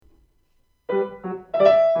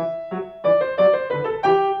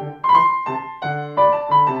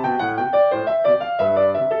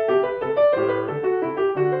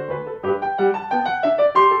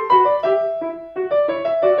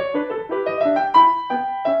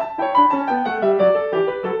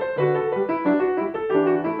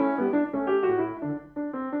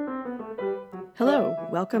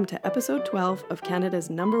welcome to episode 12 of Canada's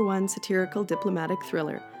 #1 satirical diplomatic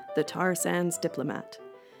thriller, The Tar Sands Diplomat.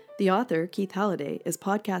 The author, Keith Halliday, is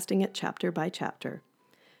podcasting it chapter by chapter.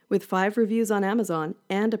 With 5 reviews on Amazon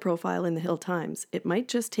and a profile in the Hill Times, it might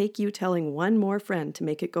just take you telling one more friend to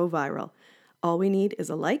make it go viral. All we need is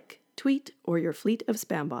a like, tweet, or your fleet of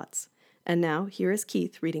spam bots. And now, here is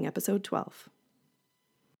Keith reading episode 12.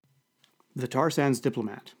 The Tar Sands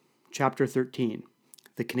Diplomat, Chapter 13.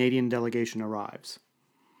 The Canadian Delegation Arrives.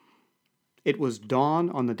 It was dawn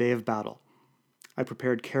on the day of battle. I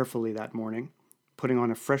prepared carefully that morning, putting on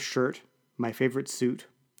a fresh shirt, my favorite suit,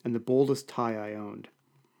 and the boldest tie I owned.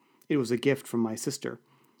 It was a gift from my sister,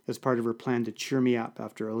 as part of her plan to cheer me up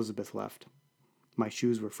after Elizabeth left. My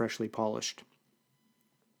shoes were freshly polished.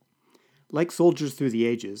 Like soldiers through the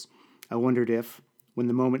ages, I wondered if, when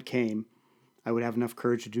the moment came, I would have enough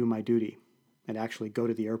courage to do my duty and actually go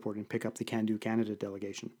to the airport and pick up the Can Do Canada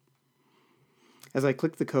delegation. As I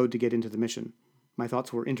clicked the code to get into the mission, my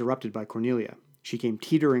thoughts were interrupted by Cornelia. She came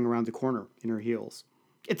teetering around the corner in her heels.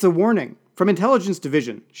 "It's a warning! From Intelligence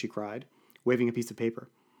Division!" she cried, waving a piece of paper.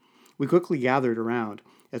 We quickly gathered around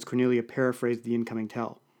as Cornelia paraphrased the incoming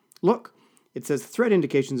tell. "Look, it says threat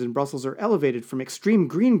indications in Brussels are elevated from extreme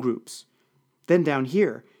green groups. Then down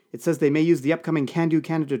here, it says they may use the upcoming Can Do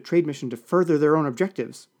Canada trade mission to further their own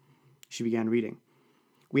objectives." She began reading.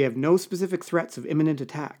 "We have no specific threats of imminent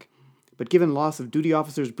attack, but given loss of duty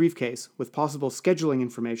officer's briefcase with possible scheduling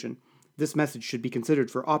information, this message should be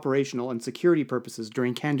considered for operational and security purposes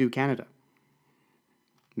during Can Do Canada."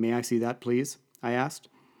 "May I see that, please?" I asked,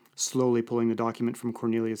 slowly pulling the document from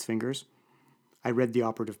Cornelia's fingers. I read the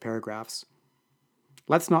operative paragraphs.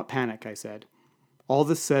 "Let's not panic," I said. "All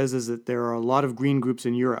this says is that there are a lot of green groups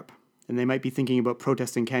in Europe, and they might be thinking about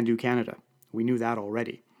protesting Can Do Canada. We knew that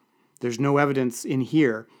already. There's no evidence in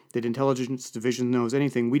here that Intelligence Division knows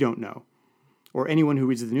anything we don't know, or anyone who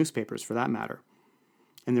reads the newspapers for that matter.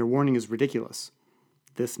 And their warning is ridiculous.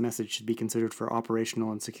 This message should be considered for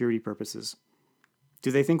operational and security purposes.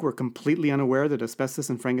 Do they think we're completely unaware that asbestos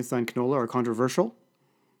and Frankenstein canola are controversial?"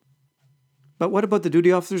 "But what about the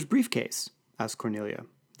duty officer's briefcase?" asked Cornelia.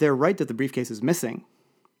 "They're right that the briefcase is missing."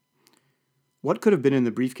 "What could have been in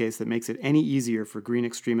the briefcase that makes it any easier for green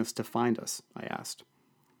extremists to find us?" I asked.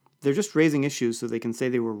 "They're just raising issues so they can say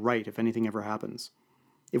they were right if anything ever happens.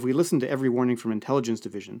 If we listened to every warning from Intelligence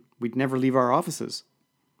Division, we'd never leave our offices."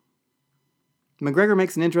 "McGregor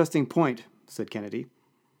makes an interesting point," said Kennedy.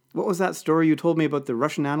 "What was that story you told me about the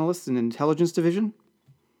Russian analysts in Intelligence Division?"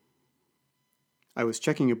 "I was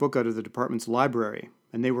checking a book out of the department's library,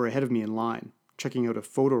 and they were ahead of me in line, checking out a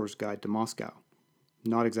Fodor's guide to Moscow.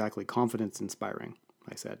 Not exactly confidence-inspiring,"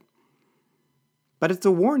 I said. "But it's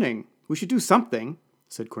a warning. We should do something,"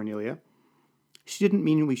 said Cornelia. She didn't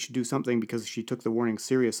mean we should do something because she took the warning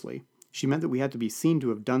seriously. She meant that we had to be seen to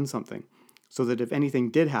have done something, so that if anything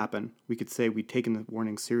did happen, we could say we'd taken the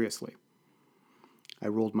warning seriously. I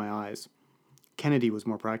rolled my eyes. Kennedy was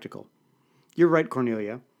more practical. "You're right,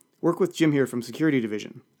 Cornelia. Work with Jim here from Security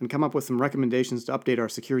Division, and come up with some recommendations to update our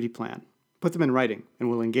security plan. Put them in writing, and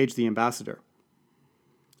we'll engage the ambassador."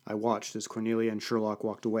 I watched as Cornelia and Sherlock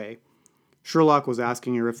walked away. Sherlock was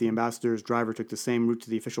asking her if the ambassador's driver took the same route to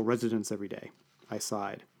the official residence every day. I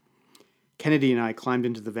sighed. Kennedy and I climbed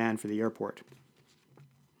into the van for the airport.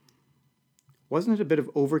 "Wasn't it a bit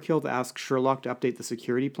of overkill to ask Sherlock to update the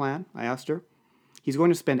security plan?" I asked her. "He's going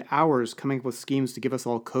to spend hours coming up with schemes to give us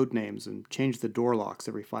all code names and change the door locks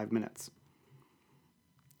every 5 minutes."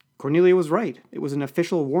 Cornelia was right. It was an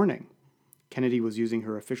official warning. Kennedy was using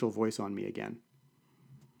her official voice on me again.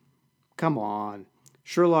 "Come on.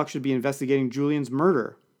 Sherlock should be investigating Julian's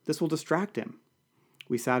murder. This will distract him."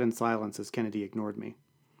 We sat in silence as Kennedy ignored me.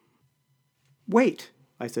 "Wait,"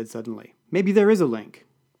 I said suddenly. "Maybe there is a link.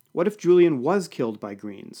 What if Julian was killed by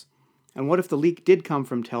Greens? And what if the leak did come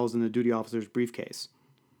from tells in the duty officer's briefcase?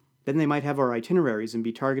 Then they might have our itineraries and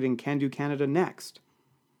be targeting Can Do Canada next.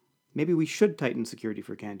 Maybe we should tighten security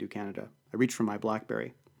for Can Do Canada." I reached for my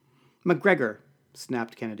BlackBerry. "McGregor,"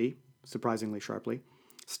 snapped Kennedy, surprisingly sharply.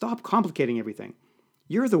 "Stop complicating everything.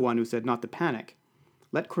 You're the one who said not to panic.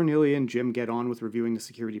 Let Cornelia and Jim get on with reviewing the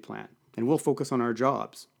security plan, and we'll focus on our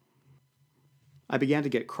jobs." I began to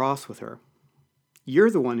get cross with her.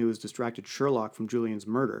 "You're the one who has distracted Sherlock from Julian's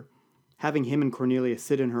murder. Having him and Cornelia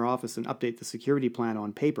sit in her office and update the security plan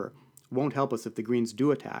on paper won't help us if the Greens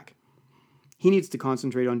do attack. He needs to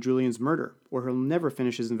concentrate on Julian's murder, or he'll never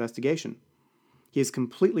finish his investigation. He has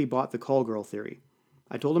completely bought the call girl theory.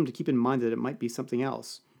 I told him to keep in mind that it might be something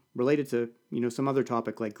else, related to, some other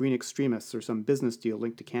topic like green extremists or some business deal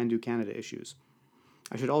linked to Can Do Canada issues.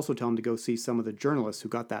 I should also tell him to go see some of the journalists who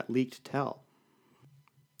got that leaked tell."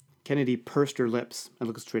 Kennedy pursed her lips and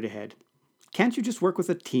looked straight ahead. "Can't you just work with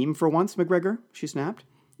a team for once, McGregor?" she snapped.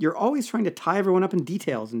 "You're always trying to tie everyone up in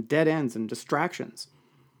details and dead ends and distractions.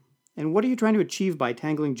 And what are you trying to achieve by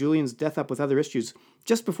tangling Julian's death up with other issues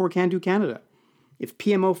just before Can Do Canada? If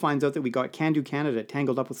PMO finds out that we got Can Do Canada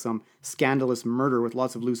tangled up with some scandalous murder with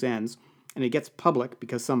lots of loose ends, and it gets public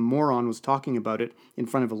because some moron was talking about it in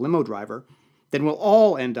front of a limo driver, then we'll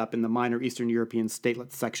all end up in the minor Eastern European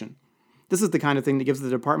statelets section. This is the kind of thing that gives the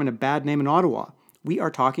department a bad name in Ottawa. We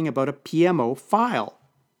are talking about a PMO file."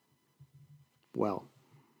 Well,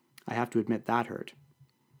 I have to admit that hurt.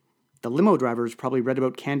 "The limo drivers probably read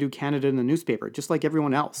about Can Do Canada in the newspaper, just like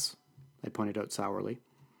everyone else," I pointed out sourly.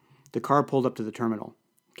 The car pulled up to the terminal.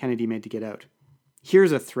 Kennedy made to get out.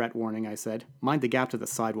 "Here's a threat warning," I said. "Mind the gap to the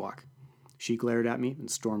sidewalk." She glared at me and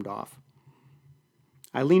stormed off.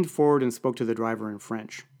 I leaned forward and spoke to the driver in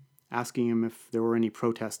French, asking him if there were any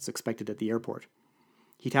protests expected at the airport.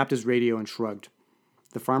 He tapped his radio and shrugged.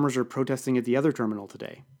 "The farmers are protesting at the other terminal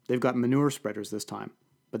today. They've got manure spreaders this time,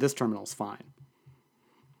 but this terminal's fine."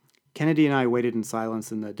 Kennedy and I waited in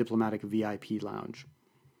silence in the diplomatic VIP lounge.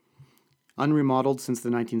 Unremodeled since the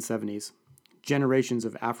 1970s, generations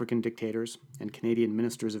of African dictators and Canadian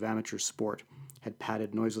ministers of amateur sport had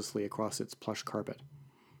padded noiselessly across its plush carpet.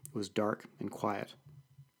 It was dark and quiet.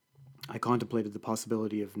 I contemplated the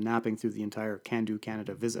possibility of napping through the entire Can Do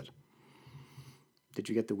Canada visit. "Did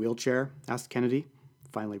you get the wheelchair?" asked Kennedy,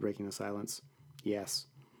 finally breaking the silence. "Yes."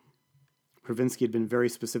 Pravinsky had been very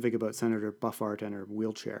specific about Senator Buffart and her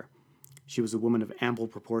wheelchair. She was a woman of ample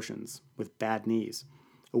proportions, with bad knees.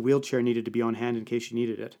 A wheelchair needed to be on hand in case she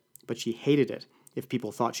needed it, but she hated it if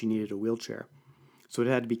people thought she needed a wheelchair. So it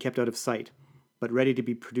had to be kept out of sight, but ready to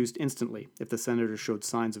be produced instantly if the senator showed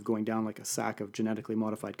signs of going down like a sack of genetically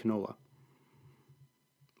modified canola.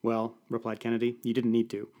 "Well," replied Kennedy, "you didn't need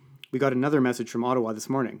to. We got another message from Ottawa this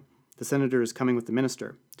morning. The senator is coming with the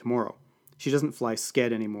minister, tomorrow. She doesn't fly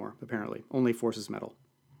Sked anymore, apparently, only Forces Metal."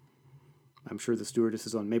 "I'm sure the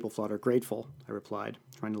stewardesses on Mapleflot are grateful," I replied,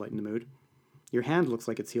 trying to lighten the mood. "Your hand looks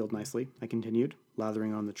like it's healed nicely," I continued,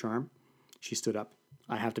 lathering on the charm. She stood up.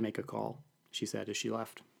 "I have to make a call," she said as she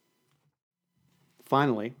left.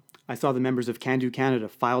 Finally, I saw the members of Can Do Canada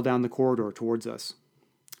file down the corridor towards us.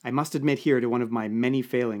 I must admit here to one of my many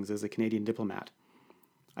failings as a Canadian diplomat.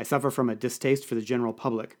 I suffer from a distaste for the general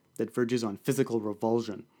public that verges on physical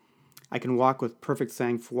revulsion. I can walk with perfect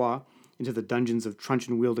sang-froid into the dungeons of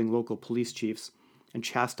truncheon-wielding local police chiefs and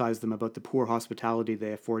chastise them about the poor hospitality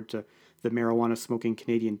they afford to the marijuana-smoking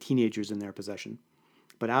Canadian teenagers in their possession.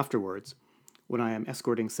 But afterwards, when I am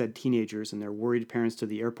escorting said teenagers and their worried parents to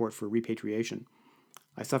the airport for repatriation,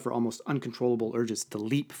 I suffer almost uncontrollable urges to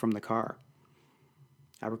leap from the car.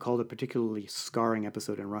 I recalled a particularly scarring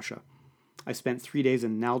episode in Russia. I spent 3 days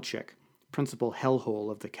in Nalchik, principal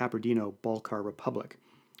hellhole of the Kabardino-Balkar Republic,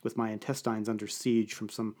 with my intestines under siege from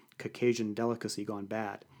some Caucasian delicacy gone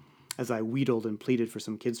bad, as I wheedled and pleaded for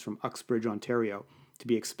some kids from Uxbridge, Ontario, to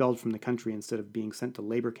be expelled from the country instead of being sent to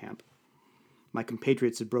labor camp. My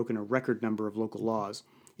compatriots had broken a record number of local laws,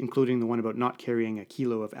 including the one about not carrying a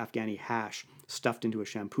kilo of Afghani hash stuffed into a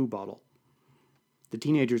shampoo bottle. The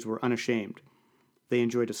teenagers were unashamed. They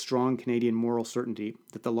enjoyed a strong Canadian moral certainty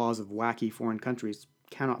that the laws of wacky foreign countries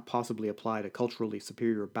cannot possibly apply to culturally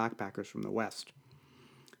superior backpackers from the West.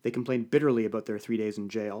 They complained bitterly about their 3 days in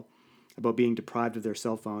jail, about being deprived of their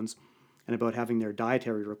cell phones, and about having their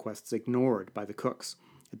dietary requests ignored by the cooks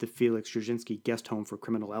at the Felix Dzerzhinsky guest home for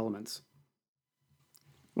criminal elements.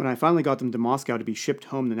 When I finally got them to Moscow to be shipped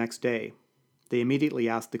home the next day, they immediately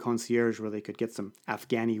asked the concierge where they could get some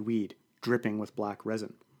Afghani weed dripping with black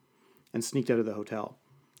resin, and sneaked out of the hotel.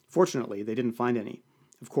 Fortunately, they didn't find any.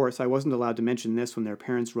 Of course, I wasn't allowed to mention this when their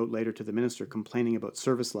parents wrote later to the minister complaining about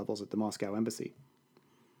service levels at the Moscow embassy.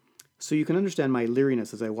 So you can understand my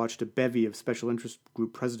leeriness as I watched a bevy of special interest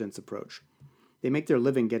group presidents approach. They make their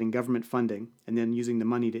living getting government funding and then using the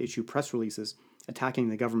money to issue press releases attacking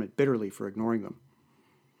the government bitterly for ignoring them.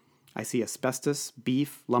 I see asbestos,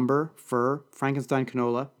 beef, lumber, fur, Frankenstein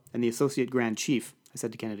canola, and the Associate Grand Chief, I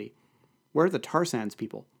said to Kennedy. "Where are the tar sands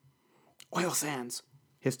people?" "Oil sands,"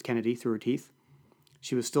 hissed Kennedy through her teeth.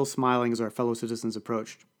 She was still smiling as our fellow citizens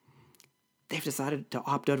approached. "They've decided to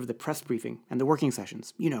opt out of the press briefing and the working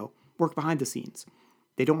sessions. You know, work behind the scenes.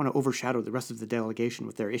 They don't want to overshadow the rest of the delegation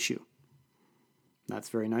with their issue." "That's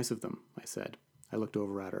very nice of them," I said. I looked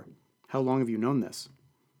over at her. "How long have you known this?"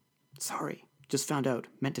 "Sorry, just found out.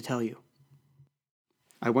 Meant to tell you."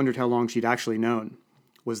 I wondered how long she'd actually known.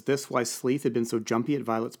 Was this why Sleeth had been so jumpy at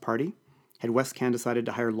Violet's party? Had WestCan decided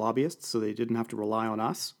to hire lobbyists so they didn't have to rely on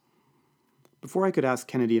us? Before I could ask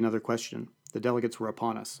Kennedy another question, the delegates were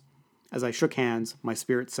upon us. As I shook hands, my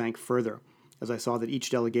spirit sank further, as I saw that each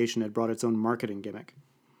delegation had brought its own marketing gimmick.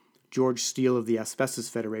 George Steele of the Asbestos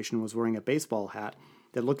Federation was wearing a baseball hat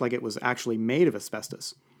that looked like it was actually made of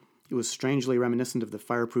asbestos. It was strangely reminiscent of the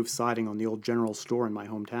fireproof siding on the old general store in my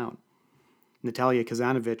hometown. Natalia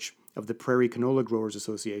Kazanovich of the Prairie Canola Growers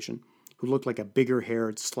Association, who looked like a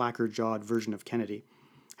bigger-haired, slacker-jawed version of Kennedy,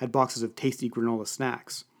 had boxes of tasty granola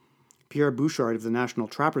snacks. Pierre Bouchard of the National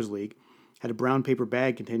Trappers League had a brown paper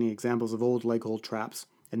bag containing examples of old leg-hold traps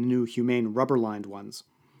and the new humane rubber-lined ones.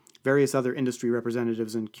 Various other industry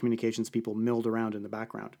representatives and communications people milled around in the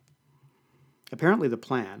background. Apparently the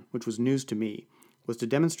plan, which was news to me, was to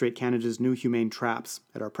demonstrate Canada's new humane traps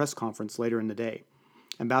at our press conference later in the day.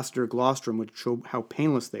 Ambassador Glostrom would show how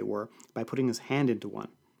painless they were by putting his hand into one.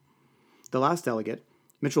 The last delegate,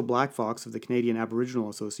 Mitchell Blackfox of the Canadian Aboriginal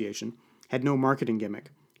Association, had no marketing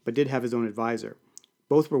gimmick, but did have his own advisor.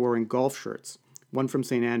 Both were wearing golf shirts, one from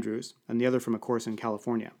St. Andrews and the other from a course in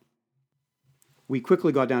California. We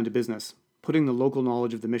quickly got down to business, putting the local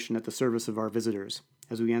knowledge of the mission at the service of our visitors,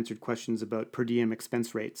 as we answered questions about per diem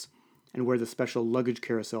expense rates and where the special luggage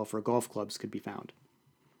carousel for golf clubs could be found.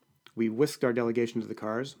 We whisked our delegation to the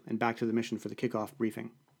cars and back to the mission for the kickoff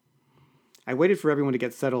briefing. I waited for everyone to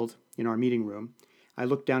get settled in our meeting room. I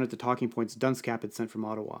looked down at the talking points Dunscap had sent from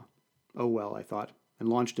Ottawa. Oh well, I thought, and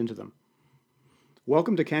launched into them.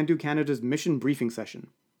 Welcome to CANDO Canada's mission briefing session.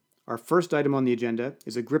 Our first item on the agenda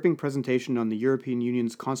is a gripping presentation on the European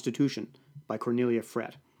Union's Constitution by Cornelia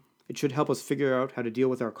Frett. It should help us figure out how to deal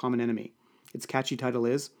with our common enemy. Its catchy title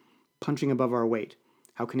is Punching Above Our Weight: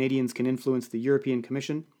 How Canadians Can Influence the European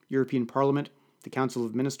Commission, European Parliament, the Council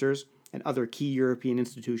of Ministers, and other key European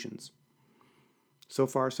institutions. So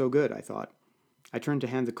far, so good, I thought. I turned to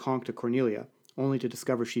hand the conch to Cornelia, only to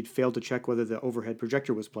discover she'd failed to check whether the overhead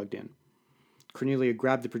projector was plugged in. Cornelia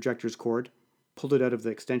grabbed the projector's cord, pulled it out of the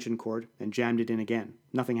extension cord, and jammed it in again.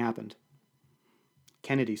 Nothing happened.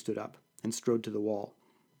 Kennedy stood up and strode to the wall.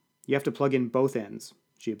 You have to plug in both ends,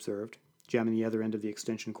 she observed, jamming the other end of the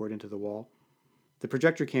extension cord into the wall. The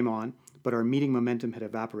projector came on, but our meeting momentum had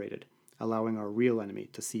evaporated, allowing our real enemy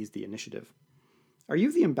to seize the initiative. Are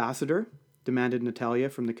you the ambassador? Demanded Natalia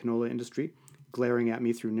from the canola industry, glaring at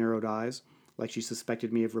me through narrowed eyes, like she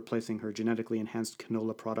suspected me of replacing her genetically enhanced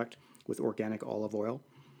canola product with organic olive oil.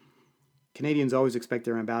 Canadians always expect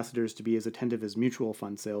their ambassadors to be as attentive as mutual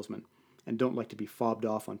fund salesmen, and don't like to be fobbed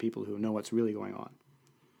off on people who know what's really going on.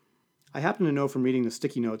 I happen to know from reading the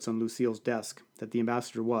sticky notes on Lucille's desk that the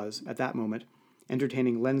ambassador was, at that moment,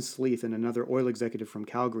 entertaining Len Sleeth and another oil executive from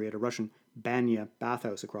Calgary at a Russian Banya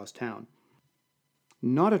bathhouse across town.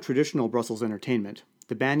 Not a traditional Brussels entertainment,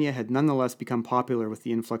 the Banya had nonetheless become popular with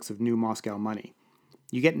the influx of new Moscow money.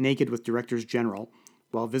 You get naked with directors general,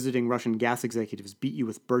 while visiting Russian gas executives beat you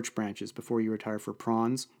with birch branches before you retire for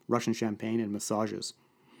prawns, Russian champagne, and massages.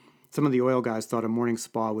 Some of the oil guys thought a morning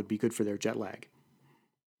spa would be good for their jet lag.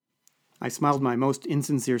 I smiled my most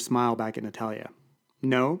insincere smile back at Natalia.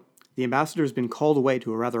 No, the ambassador has been called away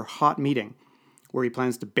to a rather hot meeting where he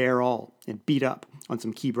plans to bear all and beat up on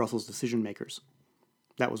some key Brussels decision makers.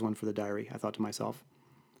 That was one for the diary, I thought to myself.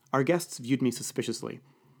 Our guests viewed me suspiciously.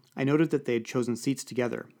 I noted that they had chosen seats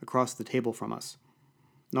together, across the table from us.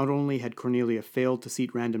 Not only had Cornelia failed to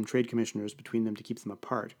seat random trade commissioners between them to keep them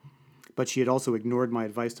apart, but she had also ignored my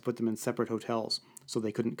advice to put them in separate hotels so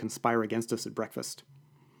they couldn't conspire against us at breakfast.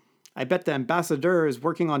 I bet the ambassador is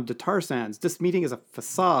working on the tar sands. This meeting is a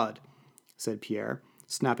facade, said Pierre,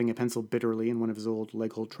 snapping a pencil bitterly in one of his old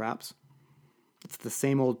leg-hold traps. It's the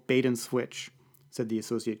same old bait and switch, said the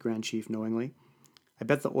Associate Grand Chief knowingly. I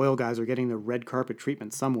bet the oil guys are getting the red carpet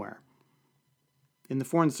treatment somewhere. In the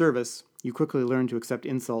Foreign Service, you quickly learn to accept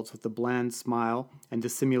insults with the bland smile and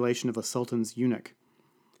dissimulation of a sultan's eunuch.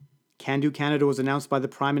 CANDO Canada was announced by the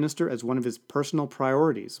Prime Minister as one of his personal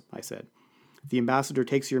priorities, I said. The ambassador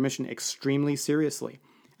takes your mission extremely seriously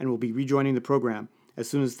and will be rejoining the program as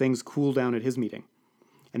soon as things cool down at his meeting.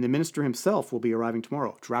 And the minister himself will be arriving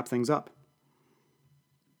tomorrow to wrap things up.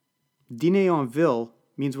 Dîner en ville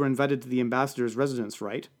means we're invited to the ambassador's residence,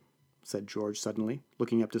 right? Said George suddenly,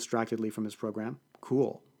 looking up distractedly from his program.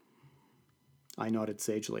 Cool. I nodded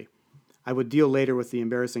sagely. I would deal later with the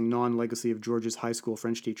embarrassing non-legacy of George's high school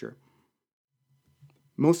French teacher.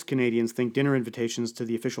 Most Canadians think dinner invitations to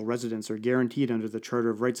the official residence are guaranteed under the Charter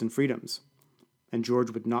of Rights and Freedoms, and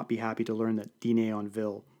George would not be happy to learn that dîner en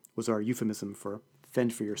ville was our euphemism for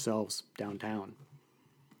fend for yourselves downtown.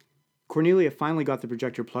 Cornelia finally got the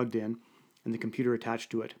projector plugged in and the computer attached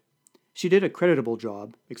to it. She did a creditable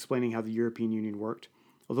job explaining how the European Union worked,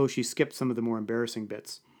 although she skipped some of the more embarrassing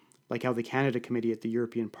bits, like how the Canada Committee at the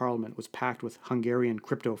European Parliament was packed with Hungarian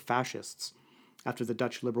crypto-fascists, after the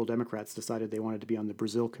Dutch Liberal Democrats decided they wanted to be on the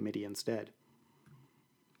Brazil committee instead.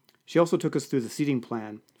 She also took us through the seating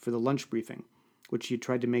plan for the lunch briefing, which she had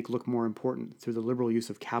tried to make look more important through the liberal use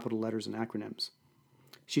of capital letters and acronyms.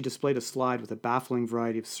 She displayed a slide with a baffling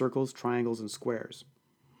variety of circles, triangles, and squares.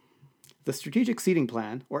 The Strategic Seating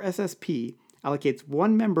Plan, or SSP, allocates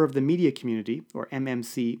one member of the media community, or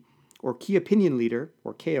MMC, or key opinion leader,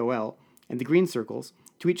 or KOL, and the green circles,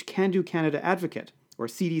 to each Can-Do Canada advocate, or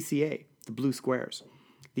CDCA, the blue squares.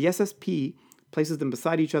 The SSP places them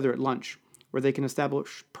beside each other at lunch, where they can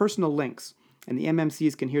establish personal links, and the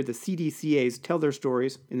MMCs can hear the CDCAs tell their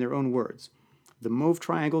stories in their own words. The mauve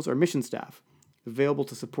triangles are mission staff, available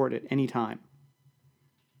to support at any time.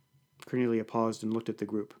 Cornelia paused and looked at the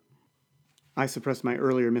group. I suppressed my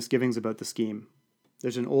earlier misgivings about the scheme.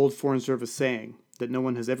 There's an old Foreign Service saying that no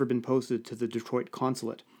one has ever been posted to the Detroit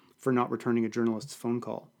consulate for not returning a journalist's phone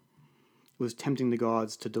call. It was tempting the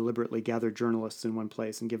gods to deliberately gather journalists in one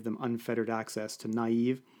place and give them unfettered access to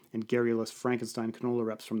naive and garrulous Frankenstein canola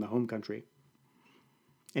reps from the home country.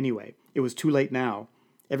 Anyway, it was too late now.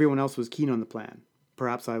 Everyone else was keen on the plan.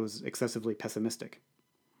 Perhaps I was excessively pessimistic.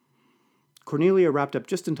 Cornelia wrapped up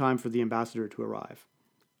just in time for the ambassador to arrive.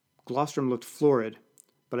 Glostrom looked florid,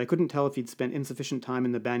 but I couldn't tell if he'd spent insufficient time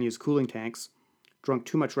in the Banya's cooling tanks, drunk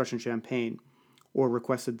too much Russian champagne, or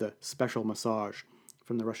requested the special massage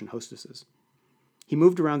from the Russian hostesses. He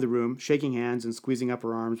moved around the room, shaking hands and squeezing up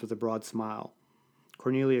her arms with a broad smile.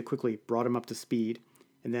 Cornelia quickly brought him up to speed,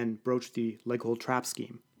 and then broached the leg-hold trap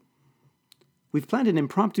scheme. "We've planned an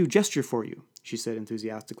impromptu gesture for you," she said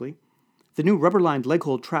enthusiastically. "The new rubber-lined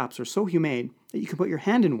leg-hold traps are so humane that you can put your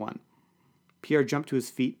hand in one." Pierre jumped to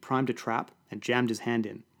his feet, primed a trap, and jammed his hand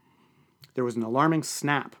in. There was an alarming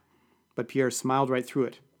snap, but Pierre smiled right through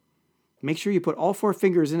it. "Make sure you put all 4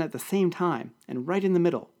 fingers in at the same time, and right in the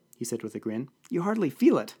middle," he said with a grin. "You hardly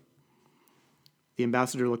feel it." The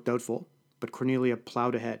ambassador looked doubtful, but Cornelia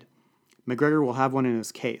plowed ahead. "McGregor will have one in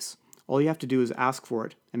his case. All you have to do is ask for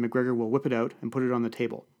it, and McGregor will whip it out and put it on the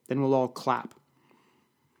table. Then we'll all clap."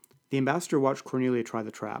 The ambassador watched Cornelia try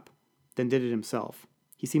the trap, then did it himself.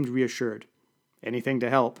 He seemed reassured. "Anything to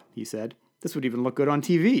help," he said. "This would even look good on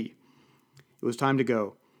TV." It was time to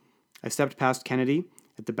go. I stepped past Kennedy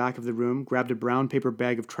at the back of the room, grabbed a brown paper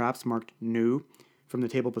bag of traps marked "New" from the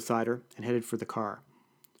table beside her, and headed for the car.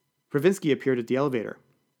 Pravinsky appeared at the elevator.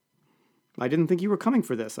 "I didn't think you were coming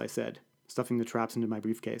for this," I said, stuffing the traps into my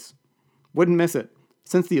briefcase. "Wouldn't miss it.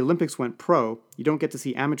 Since the Olympics went pro, you don't get to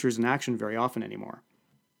see amateurs in action very often anymore."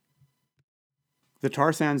 The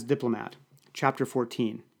Tar Sands Diplomat, Chapter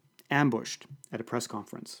 14, Ambushed at a Press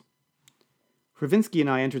Conference. Pravinsky and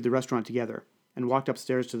I entered the restaurant together and walked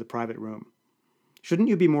upstairs to the private room. "Shouldn't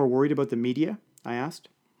you be more worried about the media?" I asked.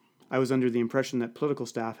 I was under the impression that political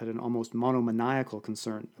staff had an almost monomaniacal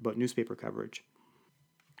concern about newspaper coverage.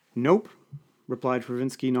 "Nope," replied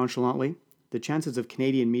Pravinsky nonchalantly. "The chances of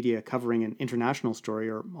Canadian media covering an international story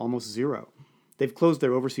are almost zero. They've closed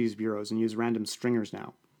their overseas bureaus and use random stringers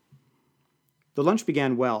now." The lunch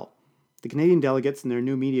began well. The Canadian delegates and their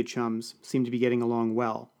new media chums seemed to be getting along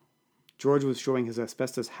well. George was showing his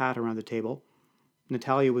asbestos hat around the table.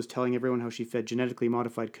 Natalia was telling everyone how she fed genetically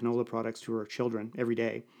modified canola products to her children every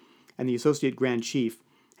day, and the Associate Grand Chief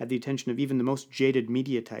had the attention of even the most jaded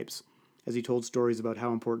media types, as he told stories about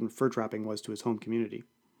how important fur trapping was to his home community.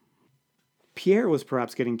 Pierre was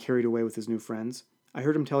perhaps getting carried away with his new friends. I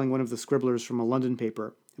heard him telling one of the scribblers from a London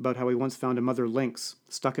paper about how he once found a mother lynx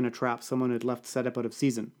stuck in a trap someone had left set up out of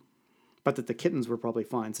season, but that the kittens were probably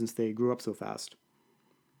fine since they grew up so fast.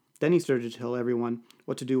 Then he started to tell everyone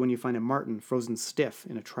what to do when you find a marten frozen stiff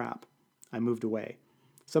in a trap. I moved away.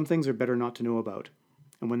 Some things are better not to know about,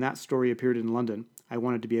 and when that story appeared in London, I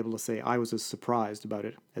wanted to be able to say I was as surprised about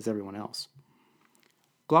it as everyone else.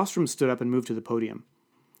 Glostrom stood up and moved to the podium.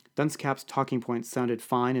 Dunscap's talking points sounded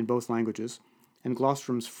fine in both languages, and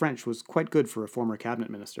Glostrom's French was quite good for a former cabinet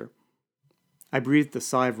minister. I breathed a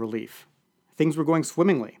sigh of relief. Things were going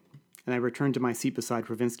swimmingly, and I returned to my seat beside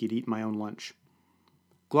Pravinsky to eat my own lunch.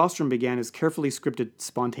 Glostrom began his carefully scripted,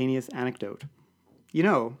 spontaneous anecdote. "You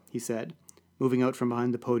know," he said, moving out from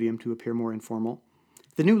behind the podium to appear more informal,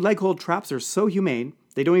 "the new leg-hold traps are so humane,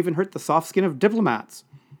 they don't even hurt the soft skin of diplomats,"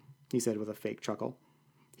 he said with a fake chuckle.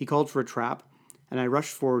 He called for a trap, and I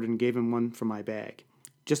rushed forward and gave him one from my bag.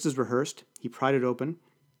 Just as rehearsed, he pried it open,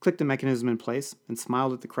 clicked the mechanism in place, and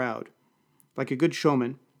smiled at the crowd. Like a good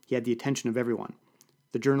showman, he had the attention of everyone.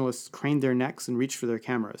 The journalists craned their necks and reached for their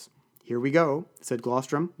cameras. "Here we go," said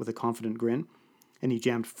Glostrom with a confident grin, and he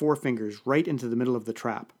jammed 4 fingers right into the middle of the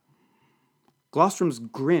trap. Glostrom's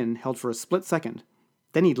grin held for a split second.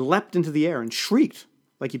 Then he leapt into the air and shrieked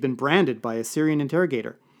like he'd been branded by a Syrian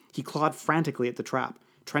interrogator. He clawed frantically at the trap,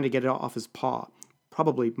 trying to get it off his paw,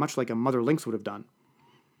 probably much like a mother lynx would have done.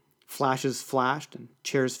 Flashes flashed, and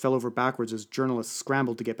chairs fell over backwards as journalists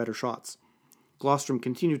scrambled to get better shots. Glostrom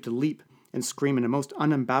continued to leap and scream in a most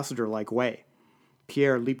unambassador-like way.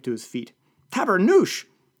 Pierre leaped to his feet. "Tabernouche!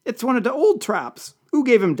 It's one of the old traps! Who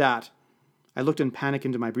gave him dat?" I looked in panic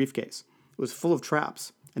into my briefcase. It was full of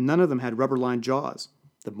traps, and none of them had rubber-lined jaws.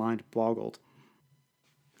 The mind boggled.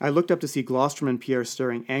 I looked up to see Glostrom and Pierre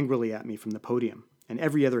staring angrily at me from the podium, and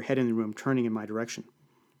every other head in the room turning in my direction.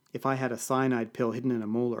 If I had a cyanide pill hidden in a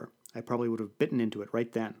molar, I probably would have bitten into it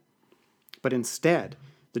right then. But instead,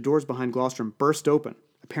 the doors behind Glostrom burst open,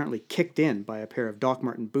 apparently kicked in by a pair of Doc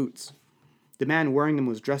Marten boots. The man wearing them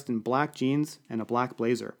was dressed in black jeans and a black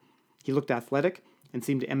blazer. He looked athletic and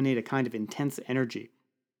seemed to emanate a kind of intense energy.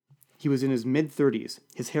 He was in his mid-30s.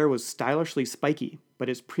 His hair was stylishly spiky, but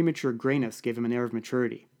its premature grayness gave him an air of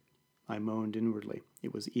maturity. I moaned inwardly.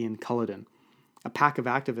 It was Ian Culloden. A pack of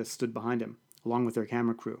activists stood behind him, along with their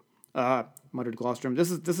camera crew. Muttered Glostrom.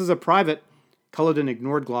 This is a private. Culloden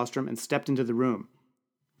ignored Glostrom and stepped into the room.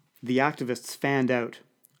 The activists fanned out.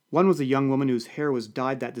 One was a young woman whose hair was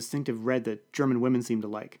dyed that distinctive red that German women seem to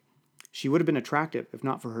like. She would have been attractive if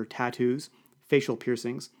not for her tattoos, facial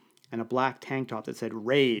piercings, and a black tank top that said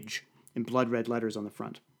RAGE in blood-red letters on the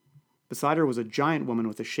front. Beside her was a giant woman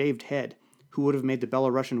with a shaved head who would have made the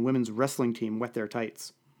Belarusian women's wrestling team wet their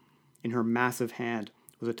tights. In her massive hand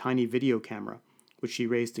was a tiny video camera, which she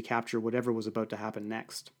raised to capture whatever was about to happen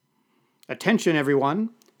next. "Attention, everyone!"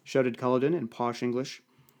 shouted Culloden in posh English.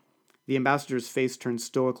 The ambassador's face turned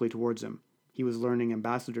stoically towards him. He was learning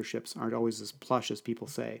ambassadorships aren't always as plush as people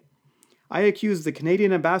say. "I accuse the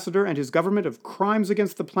Canadian ambassador and his government of crimes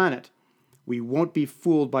against the planet. We won't be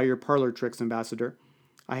fooled by your parlor tricks, Ambassador.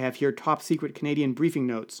 I have here top-secret Canadian briefing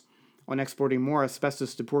notes on exporting more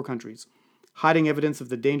asbestos to poor countries, hiding evidence of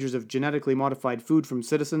the dangers of genetically modified food from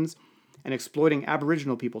citizens, and exploiting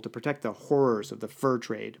Aboriginal people to protect the horrors of the fur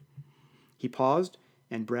trade." He paused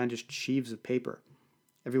and brandished sheaves of paper.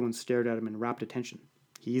 Everyone stared at him in rapt attention.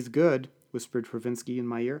 "He's good," whispered Travinsky in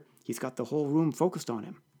my ear. "He's got the whole room focused on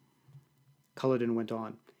him." Culloden went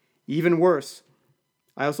on. "Even worse.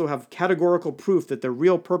 I also have categorical proof that the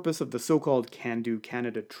real purpose of the so-called Can-Do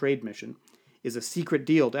Canada trade mission is a secret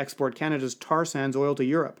deal to export Canada's tar sands oil to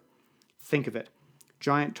Europe. Think of it.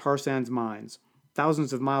 Giant tar sands mines,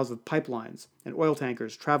 thousands of miles of pipelines, and oil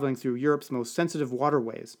tankers traveling through Europe's most sensitive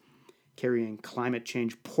waterways, carrying climate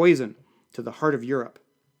change poison to the heart of Europe."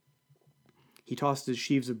 He tossed his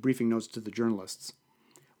sheaves of briefing notes to the journalists.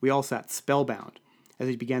 We all sat spellbound as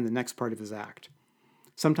he began the next part of his act.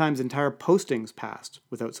 Sometimes entire postings passed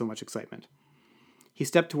without so much excitement. He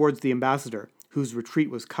stepped towards the ambassador, whose retreat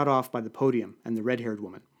was cut off by the podium and the red-haired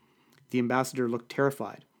woman. The ambassador looked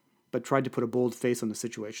terrified, but tried to put a bold face on the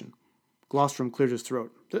situation. Glostrom cleared his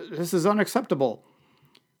throat. "This is unacceptable."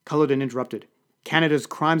 Culloden interrupted. "Canada's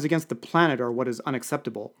crimes against the planet are what is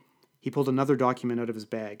unacceptable." He pulled another document out of his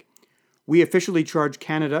bag. "We officially charge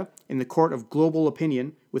Canada in the court of global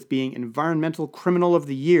opinion with being Environmental Criminal of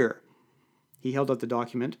the Year." He held out the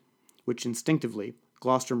document, which instinctively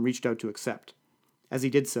Glostrom reached out to accept. As he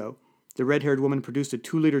did so, the red-haired woman produced a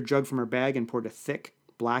 2-liter jug from her bag and poured a thick,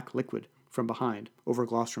 black liquid from behind over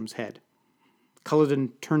Glostrom's head. Culloden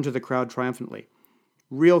turned to the crowd triumphantly.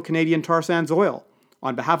 "Real Canadian tar sands oil.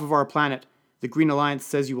 On behalf of our planet, the Green Alliance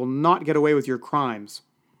says you will not get away with your crimes."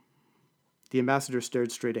 The ambassador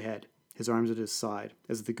stared straight ahead, his arms at his side,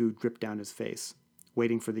 as the goo dripped down his face,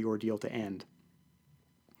 waiting for the ordeal to end.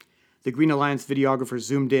 The Green Alliance videographer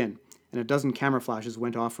zoomed in, and a dozen camera flashes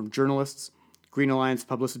went off from journalists, Green Alliance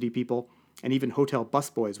publicity people, and even hotel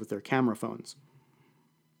busboys with their camera phones.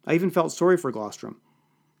 I even felt sorry for Glostrom.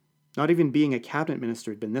 Not even being a cabinet minister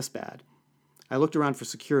had been this bad. I looked around for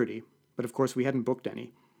security, but of course we hadn't booked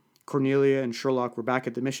any. Cornelia and Sherlock were back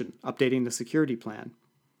at the mission, updating the security plan.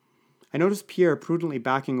 I noticed Pierre prudently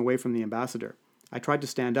backing away from the ambassador. I tried to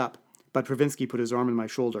stand up, but Travinsky put his arm on my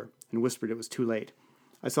shoulder and whispered it was too late.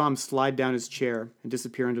 I saw him slide down his chair and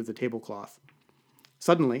disappear under the tablecloth.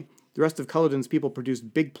 Suddenly, the rest of Culloden's people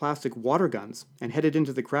produced big plastic water guns and headed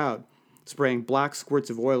into the crowd, spraying black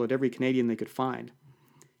squirts of oil at every Canadian they could find.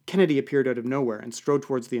 Kennedy appeared out of nowhere and strode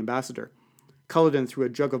towards the ambassador. Culloden threw a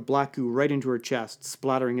jug of black goo right into her chest,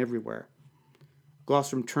 splattering everywhere.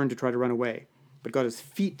 Glostrom turned to try to run away, but got his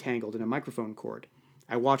feet tangled in a microphone cord.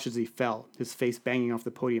 I watched as he fell, his face banging off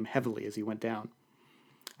the podium heavily as he went down.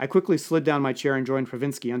 I quickly slid down my chair and joined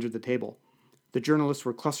Travinsky under the table. The journalists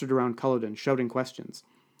were clustered around Culloden, shouting questions.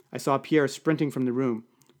 I saw Pierre sprinting from the room,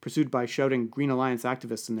 pursued by shouting Green Alliance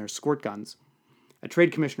activists and their squirt guns. A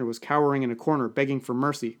trade commissioner was cowering in a corner, begging for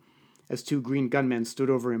mercy, as 2 green gunmen stood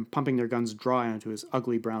over him, pumping their guns dry onto his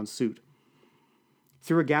ugly brown suit.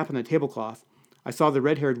 Through a gap in the tablecloth, I saw the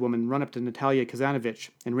red-haired woman run up to Natalia Kazanovich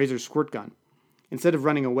and raise her squirt gun. Instead of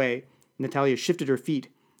running away, Natalia shifted her feet.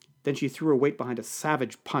 Then she threw her weight behind a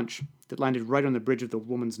savage punch that landed right on the bridge of the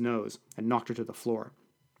woman's nose and knocked her to the floor.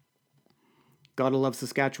 "Gotta love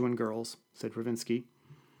Saskatchewan girls," said Ravinsky.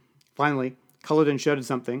 Finally, Culloden shouted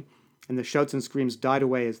something, and the shouts and screams died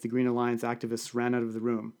away as the Green Alliance activists ran out of the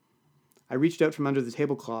room. I reached out from under the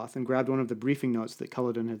tablecloth and grabbed one of the briefing notes that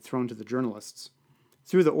Culloden had thrown to the journalists.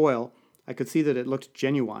 Through the oil, I could see that it looked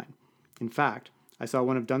genuine. In fact, I saw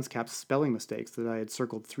one of Dunscap's spelling mistakes that I had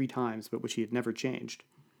circled 3 times, but which he had never changed.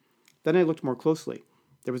 Then I looked more closely.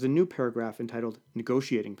 There was a new paragraph entitled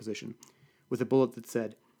Negotiating Position, with a bullet that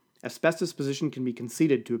said, "Asbestos position can be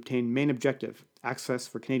conceded to obtain main objective, access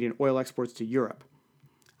for Canadian oil exports to Europe."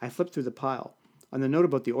 I flipped through the pile. On the note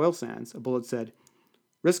about the oil sands, a bullet said,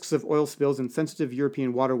 "Risks of oil spills in sensitive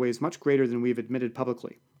European waterways much greater than we have admitted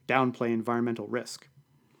publicly. Downplay environmental risk."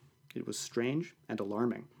 It was strange and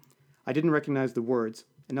alarming. I didn't recognize the words,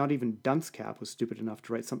 and not even Dunscap was stupid enough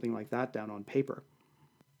to write something like that down on paper.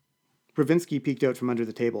 Ravinsky peeked out from under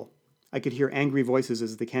the table. I could hear angry voices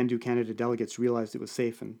as the Can Do Canada delegates realized it was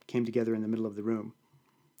safe and came together in the middle of the room.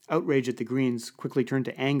 Outrage at the Greens quickly turned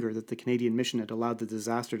to anger that the Canadian mission had allowed the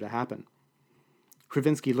disaster to happen.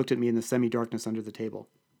 Ravinsky looked at me in the semi-darkness under the table.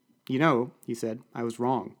 "You know," he said, "I was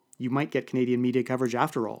wrong. You might get Canadian media coverage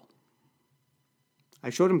after all." I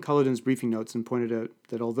showed him Culloden's briefing notes and pointed out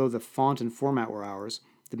that although the font and format were ours,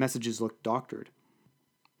 the messages looked doctored.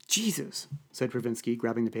 "Jesus," said Ravinsky,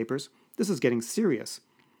 grabbing the papers. "This is getting serious.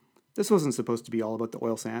 This wasn't supposed to be all about the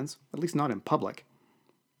oil sands, at least not in public."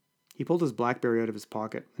 He pulled his BlackBerry out of his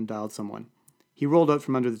pocket and dialed someone. He rolled out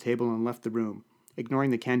from under the table and left the room, ignoring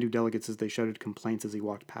the Can Do delegates as they shouted complaints as he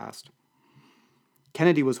walked past.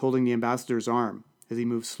 Kennedy was holding the ambassador's arm as he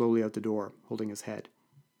moved slowly out the door, holding his head.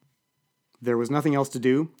 There was nothing else to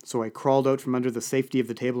do, so I crawled out from under the safety of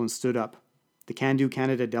the table and stood up. The Can Do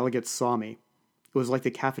Canada delegates saw me. It was like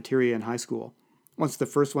the cafeteria in high school. Once the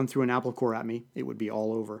first one threw an apple core at me, it would be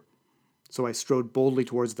all over. So I strode boldly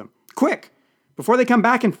towards them. "Quick! Before they come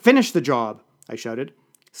back and finish the job!" I shouted,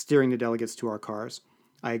 steering the delegates to our cars.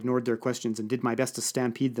 I ignored their questions and did my best to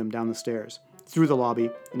stampede them down the stairs, through the lobby,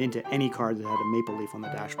 and into any car that had a maple leaf on the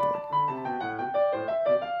dashboard.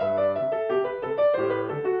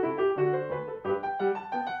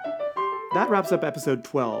 That wraps up episode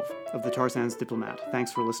 12 of the Tar Sands Diplomat.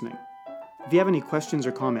 Thanks for listening. If you have any questions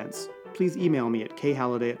or comments, please email me at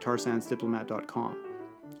khalliday@tarsandsdiplomat.com.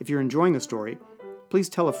 If you're enjoying the story, please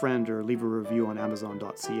tell a friend or leave a review on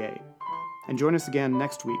Amazon.ca. And join us again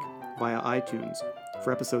next week via iTunes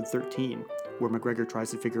for episode 13, where McGregor tries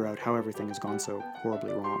to figure out how everything has gone so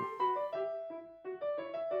horribly wrong.